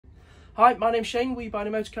Hi, my name's Shane, we buy a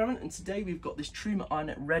Motorcaravan, and today we've got this Truma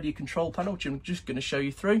iNet radio control panel, which I'm just going to show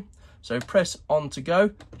you through. So press on to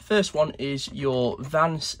go. First one is your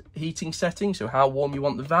van heating setting, so how warm you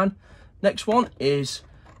want the van. Next one is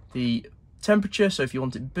the temperature, so if you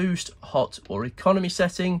want it boost, hot or economy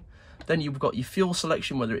setting. Then you've got your fuel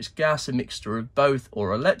selection, whether it's gas, a mixture of both,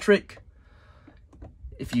 or electric.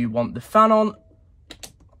 If you want the fan on,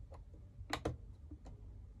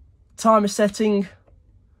 timer setting,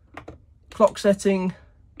 clock setting,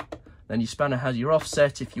 then your spanner has your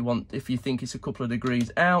offset if you think it's a couple of degrees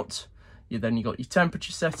out. Then you got your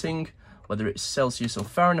temperature setting, whether it's Celsius or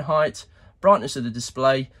Fahrenheit, brightness of the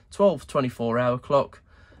display, 12-24 hour clock,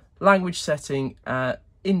 language setting,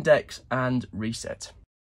 index and reset.